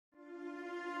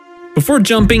Before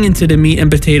jumping into the meat and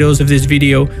potatoes of this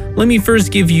video, let me first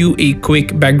give you a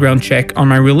quick background check on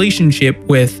my relationship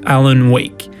with Alan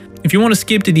Wake. If you want to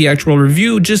skip to the actual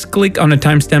review, just click on the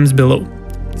timestamps below.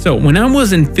 So when I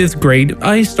was in 5th grade,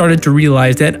 I started to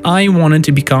realize that I wanted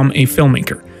to become a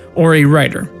filmmaker or a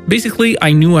writer. Basically,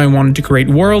 I knew I wanted to create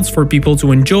worlds for people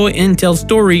to enjoy and tell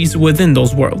stories within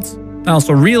those worlds. I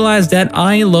also realized that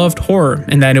I loved horror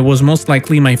and that it was most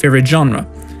likely my favorite genre.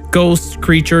 Ghosts,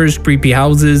 creatures, creepy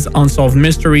houses, unsolved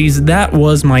mysteries, that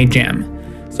was my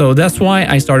jam. So that's why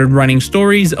I started writing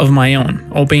stories of my own,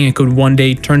 hoping I could one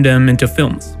day turn them into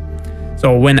films.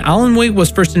 So when Alan Wake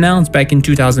was first announced back in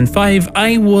 2005,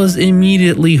 I was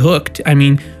immediately hooked. I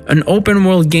mean, an open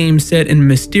world game set in a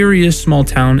mysterious small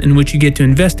town in which you get to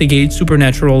investigate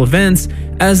supernatural events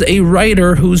as a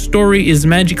writer whose story is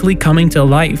magically coming to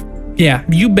life. Yeah,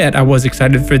 you bet I was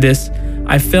excited for this.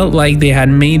 I felt like they had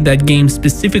made that game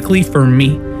specifically for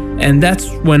me. And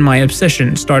that's when my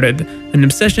obsession started, an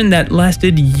obsession that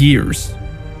lasted years.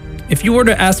 If you were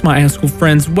to ask my high school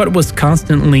friends what was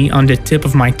constantly on the tip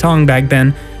of my tongue back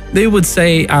then, they would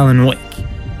say Alan Wake.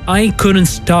 I couldn't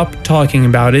stop talking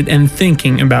about it and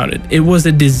thinking about it. It was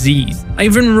a disease. I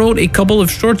even wrote a couple of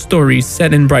short stories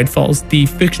set in Bright Falls, the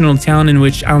fictional town in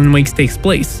which Alan Wake takes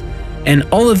place. And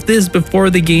all of this before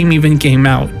the game even came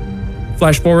out.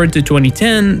 Flash forward to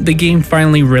 2010, the game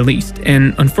finally released,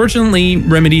 and unfortunately,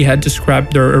 Remedy had to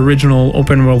scrap their original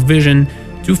open world vision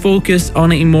to focus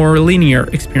on a more linear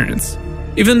experience.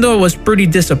 Even though I was pretty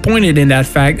disappointed in that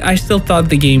fact, I still thought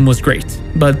the game was great.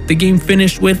 But the game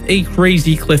finished with a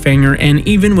crazy cliffhanger, and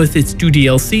even with its 2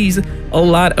 DLCs, a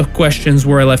lot of questions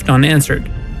were left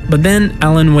unanswered. But then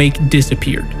Alan Wake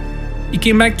disappeared. He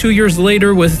came back 2 years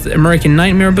later with American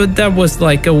Nightmare, but that was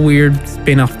like a weird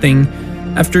spin-off thing.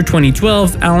 After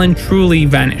 2012, Alan truly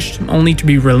vanished, only to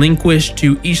be relinquished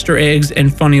to Easter eggs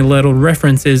and funny little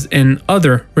references in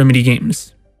other Remedy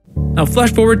games. Now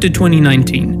flash forward to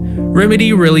 2019.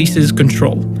 Remedy releases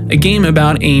Control, a game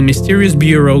about a mysterious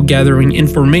bureau gathering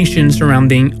information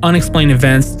surrounding unexplained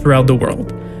events throughout the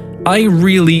world. I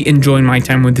really enjoyed my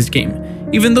time with this game.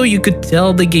 Even though you could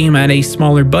tell the game had a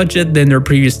smaller budget than their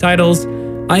previous titles,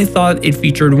 I thought it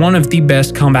featured one of the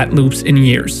best combat loops in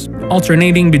years.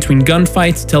 Alternating between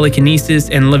gunfights, telekinesis,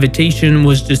 and levitation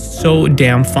was just so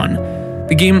damn fun.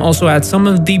 The game also had some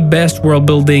of the best world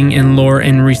building and lore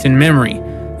in recent memory.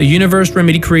 The universe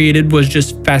Remedy created was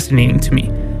just fascinating to me.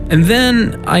 And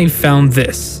then I found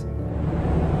this.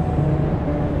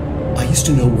 I used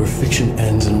to know where fiction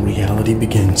ends and reality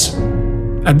begins.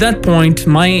 At that point,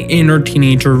 my inner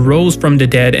teenager rose from the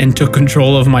dead and took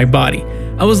control of my body.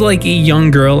 I was like a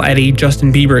young girl at a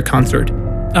Justin Bieber concert.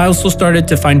 I also started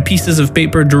to find pieces of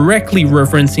paper directly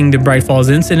referencing the Bright Falls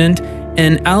incident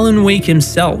and Alan Wake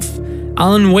himself.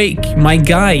 Alan Wake, my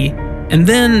guy. And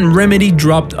then Remedy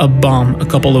dropped a bomb a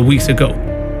couple of weeks ago.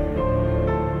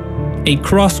 A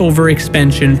crossover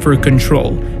expansion for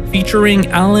Control, featuring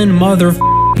Alan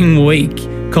motherfucking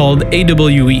Wake, called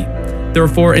AWE,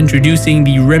 therefore introducing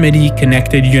the Remedy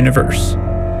connected universe.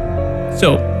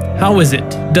 So, how is it?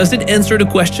 Does it answer the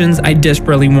questions I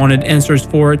desperately wanted answers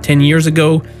for 10 years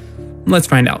ago? Let's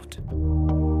find out.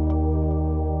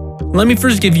 Let me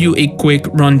first give you a quick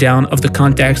rundown of the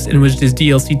context in which this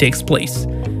DLC takes place.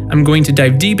 I'm going to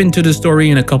dive deep into the story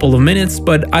in a couple of minutes,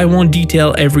 but I won't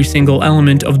detail every single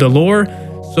element of the lore,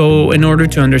 so in order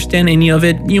to understand any of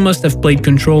it, you must have played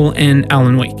Control and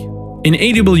Alan Wake. In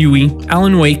AWE,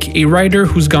 Alan Wake, a writer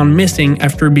who's gone missing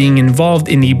after being involved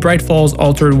in the Bright Falls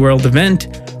Altered World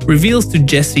event, reveals to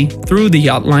Jesse through the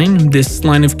yacht line, this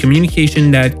line of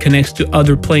communication that connects to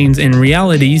other planes and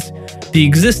realities, the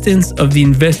existence of the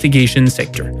investigation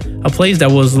sector, a place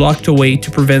that was locked away to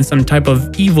prevent some type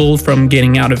of evil from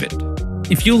getting out of it.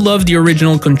 If you love the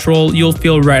original Control, you'll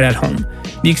feel right at home.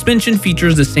 The expansion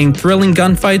features the same thrilling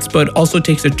gunfights, but also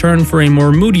takes a turn for a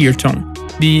more moodier tone.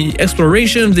 The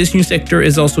exploration of this new sector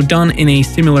is also done in a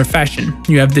similar fashion.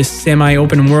 You have this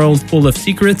semi-open world full of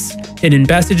secrets, hidden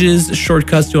passages,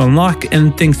 shortcuts to unlock,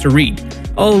 and things to read.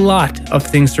 A lot of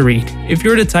things to read. If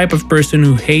you're the type of person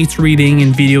who hates reading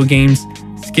in video games,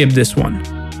 skip this one.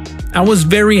 I was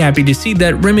very happy to see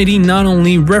that Remedy not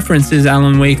only references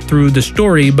Alan Wake through the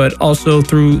story, but also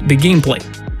through the gameplay.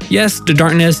 Yes, the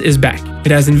darkness is back.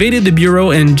 It has invaded the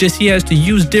Bureau and Jesse has to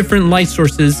use different light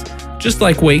sources, just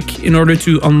like Wake, in order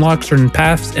to unlock certain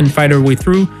paths and fight our way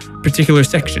through particular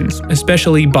sections,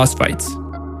 especially boss fights.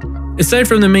 Aside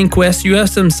from the main quest, you have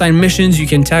some side missions you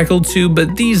can tackle too,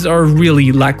 but these are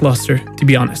really lackluster, to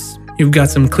be honest. You've got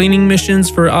some cleaning missions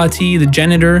for Ati, the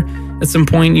janitor. At some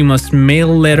point you must mail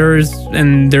letters,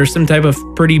 and there's some type of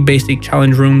pretty basic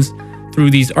challenge rooms through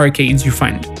these arcades you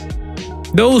find.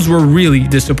 Those were really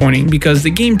disappointing because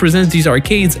the game presents these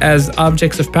arcades as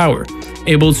objects of power,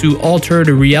 able to alter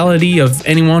the reality of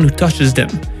anyone who touches them,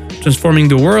 transforming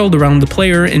the world around the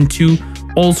player into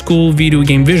old-school video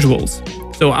game visuals.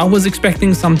 So I was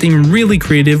expecting something really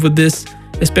creative with this,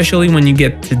 especially when you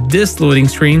get to this loading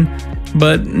screen,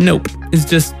 but nope, it's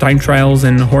just time trials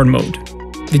and horde mode.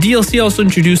 The DLC also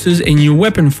introduces a new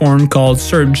weapon form called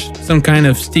Surge, some kind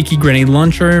of sticky grenade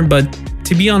launcher, but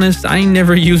to be honest, I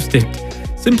never used it.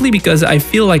 Simply because I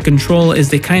feel like Control is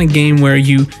the kind of game where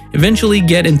you eventually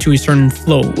get into a certain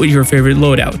flow with your favorite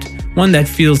loadout, one that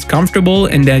feels comfortable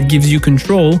and that gives you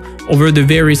control over the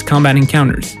various combat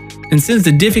encounters. And since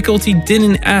the difficulty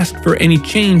didn't ask for any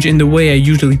change in the way I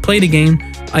usually play the game,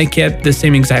 I kept the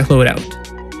same exact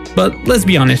loadout. But let's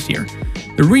be honest here.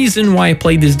 The reason why I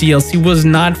played this DLC was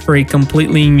not for a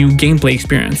completely new gameplay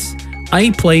experience.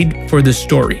 I played for the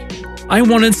story. I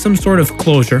wanted some sort of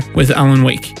closure with Alan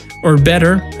Wake, or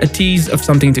better, a tease of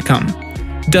something to come.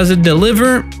 Does it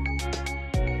deliver?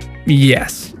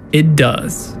 Yes, it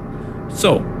does.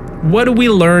 So, what do we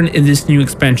learn in this new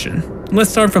expansion? Let's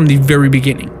start from the very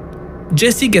beginning.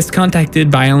 Jessie gets contacted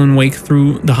by Alan Wake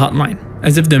through the hotline,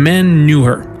 as if the man knew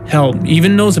her, hell,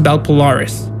 even knows about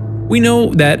Polaris. We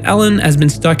know that Alan has been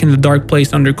stuck in the dark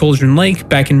place under Cauldron Lake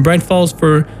back in Bright Falls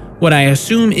for what I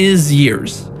assume is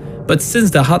years. But since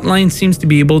the hotline seems to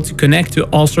be able to connect to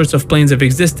all sorts of planes of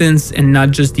existence and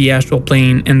not just the astral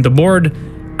plane and the board,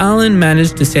 Alan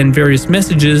managed to send various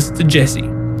messages to Jessie.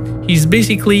 He's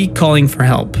basically calling for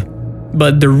help.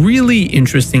 But the really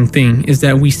interesting thing is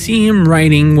that we see him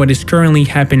writing what is currently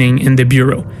happening in the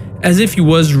Bureau, as if he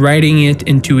was writing it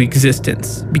into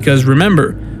existence. Because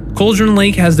remember, Cauldron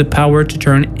Lake has the power to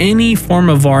turn any form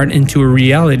of art into a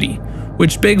reality,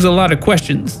 which begs a lot of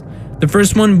questions. The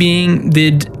first one being,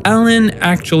 did Alan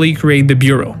actually create the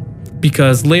Bureau?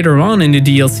 Because later on in the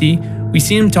DLC, we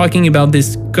see him talking about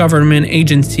this government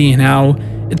agency and how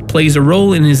it plays a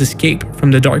role in his escape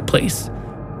from the dark place.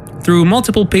 Through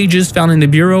multiple pages found in the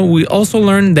Bureau, we also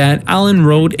learned that Alan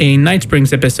wrote a Night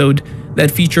Springs episode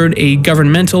that featured a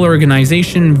governmental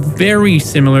organization very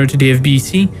similar to the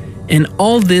FBC, and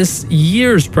all this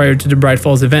years prior to the Bright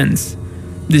Falls events.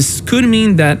 This could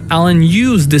mean that Alan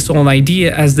used this old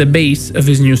idea as the base of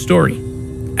his new story.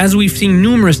 As we've seen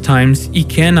numerous times, he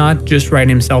cannot just write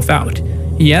himself out.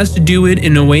 He has to do it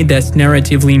in a way that's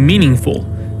narratively meaningful.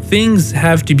 Things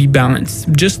have to be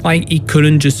balanced, just like he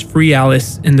couldn't just free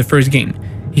Alice in the first game.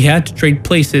 He had to trade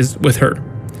places with her.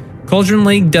 Cauldron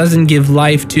Lake doesn't give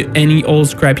life to any old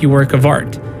scrappy work of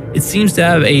art. It seems to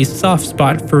have a soft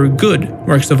spot for good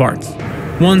works of art,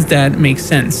 ones that make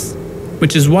sense,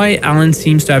 which is why Alan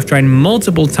seems to have tried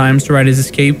multiple times to write his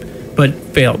escape, but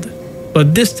failed.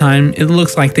 But this time, it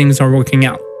looks like things are working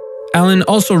out. Alan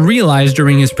also realized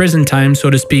during his prison time, so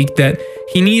to speak, that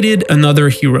he needed another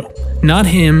hero. Not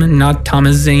him, not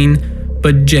Thomas Zane,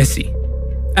 but Jessie.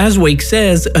 As Wake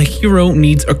says, a hero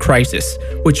needs a crisis,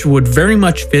 which would very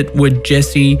much fit with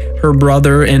Jessie, her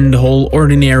brother, and the whole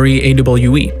ordinary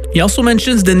AWE. He also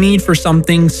mentions the need for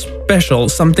something special,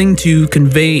 something to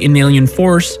convey an alien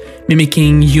force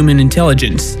mimicking human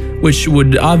intelligence, which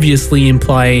would obviously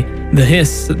imply the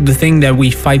Hiss, the thing that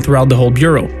we fight throughout the whole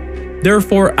Bureau.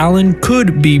 Therefore, Alan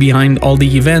could be behind all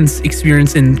the events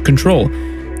experienced in Control.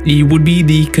 He would be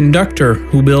the conductor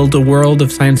who built a world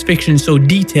of science fiction so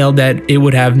detailed that it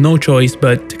would have no choice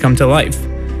but to come to life.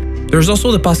 There's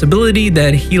also the possibility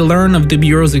that he learned of the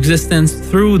Bureau's existence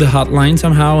through the hotline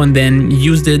somehow and then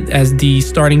used it as the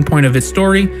starting point of its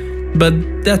story, but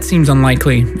that seems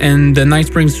unlikely, and the Night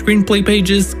Springs screenplay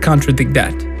pages contradict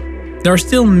that. There are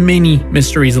still many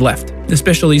mysteries left,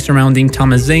 especially surrounding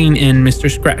Thomas Zane and Mr.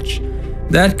 Scratch.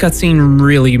 That cutscene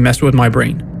really messed with my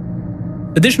brain.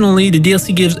 Additionally, the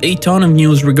DLC gives a ton of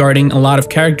news regarding a lot of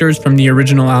characters from the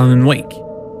original Alan Wake.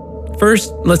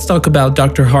 First, let's talk about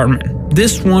Dr. Hartman.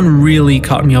 This one really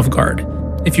caught me off guard.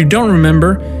 If you don't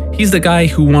remember, he's the guy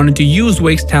who wanted to use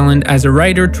Wake's talent as a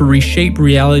writer to reshape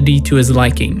reality to his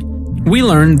liking. We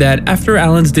learned that after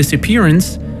Alan's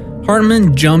disappearance,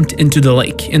 Hartman jumped into the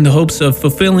lake in the hopes of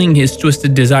fulfilling his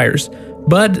twisted desires,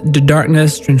 but the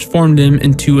darkness transformed him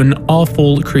into an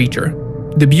awful creature.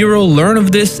 The Bureau learned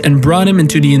of this and brought him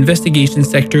into the investigation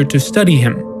sector to study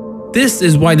him. This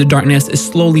is why the darkness is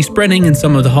slowly spreading in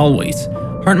some of the hallways.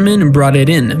 Hartman brought it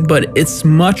in, but it's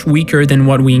much weaker than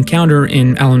what we encounter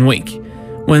in Alan Wake.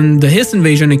 When the Hiss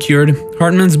invasion occurred,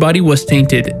 Hartman's body was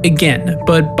tainted again,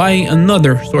 but by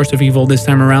another source of evil this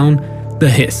time around, the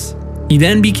Hiss. He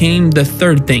then became the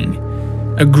third thing,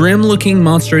 a grim-looking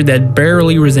monster that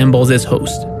barely resembles its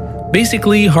host.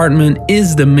 Basically, Hartman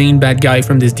is the main bad guy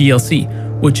from this DLC,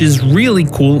 which is really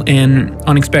cool and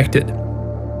unexpected.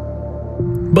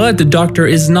 But the Doctor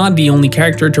is not the only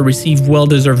character to receive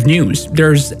well-deserved news.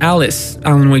 There's Alice,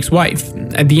 Alan Wake's wife.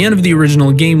 At the end of the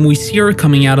original game, we see her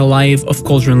coming out alive of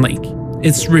Cauldron Lake.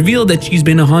 It's revealed that she's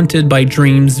been haunted by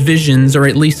dreams, visions, or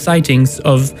at least sightings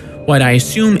of what I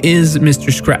assume is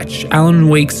Mr. Scratch, Alan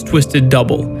Wake's twisted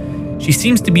double. She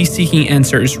seems to be seeking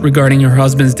answers regarding her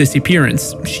husband's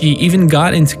disappearance. She even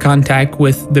got into contact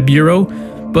with the Bureau,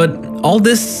 but all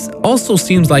this also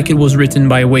seems like it was written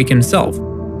by Wake himself.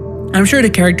 I'm sure the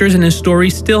characters in his story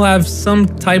still have some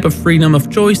type of freedom of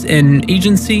choice and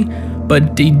agency,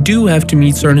 but they do have to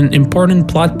meet certain important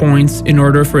plot points in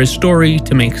order for his story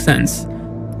to make sense.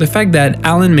 The fact that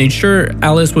Alan made sure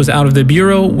Alice was out of the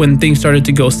Bureau when things started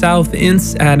to go south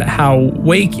hints at how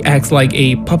Wake acts like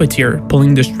a puppeteer,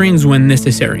 pulling the strings when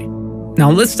necessary. Now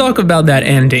let's talk about that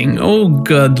ending. Oh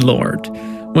good lord.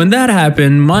 When that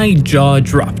happened, my jaw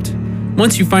dropped.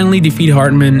 Once you finally defeat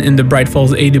Hartman in the Bright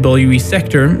Falls AWE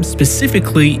sector,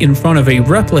 specifically in front of a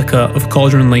replica of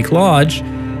Cauldron Lake Lodge,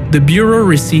 the Bureau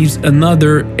receives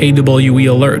another AWE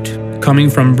alert, coming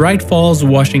from Bright Falls,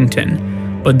 Washington.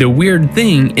 But the weird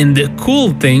thing, and the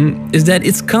cool thing, is that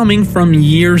it's coming from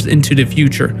years into the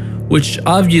future, which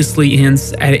obviously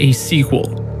hints at a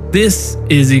sequel. This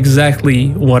is exactly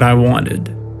what I wanted.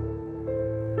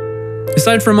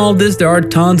 Aside from all this, there are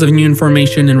tons of new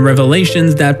information and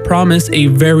revelations that promise a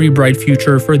very bright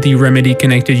future for the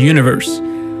Remedy-connected universe.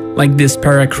 Like this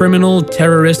paracriminal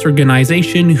terrorist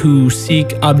organization who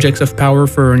seek objects of power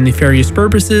for nefarious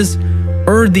purposes,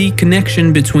 or the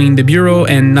connection between the Bureau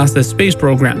and NASA's space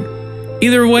program.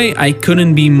 Either way, I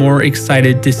couldn't be more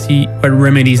excited to see what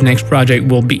Remedy's next project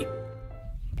will be.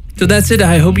 So that's it.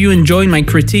 I hope you enjoyed my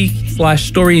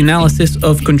critique/story analysis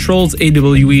of Control's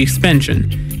AWE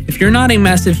expansion. If you're not a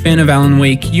massive fan of Alan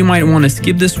Wake, you might want to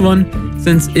skip this one,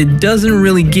 since it doesn't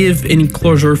really give any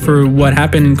closure for what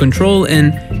happened in Control,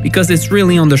 and because it's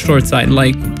really on the short side,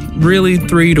 like really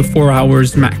 3 to 4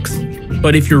 hours max.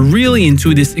 But if you're really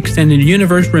into this extended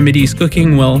universe Remedy is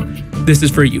cooking, well, this is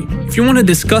for you. If you want to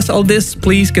discuss all this,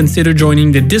 please consider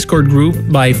joining the Discord group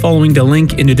by following the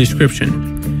link in the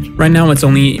description. Right now it's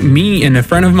only me and a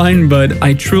friend of mine, but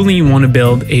I truly want to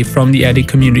build a From the Attic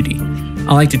community.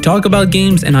 I like to talk about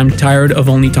games and I'm tired of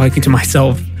only talking to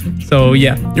myself. So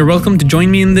yeah, you're welcome to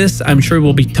join me in this. I'm sure it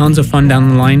will be tons of fun down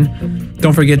the line.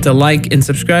 Don't forget to like and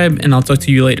subscribe, and I'll talk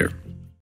to you later.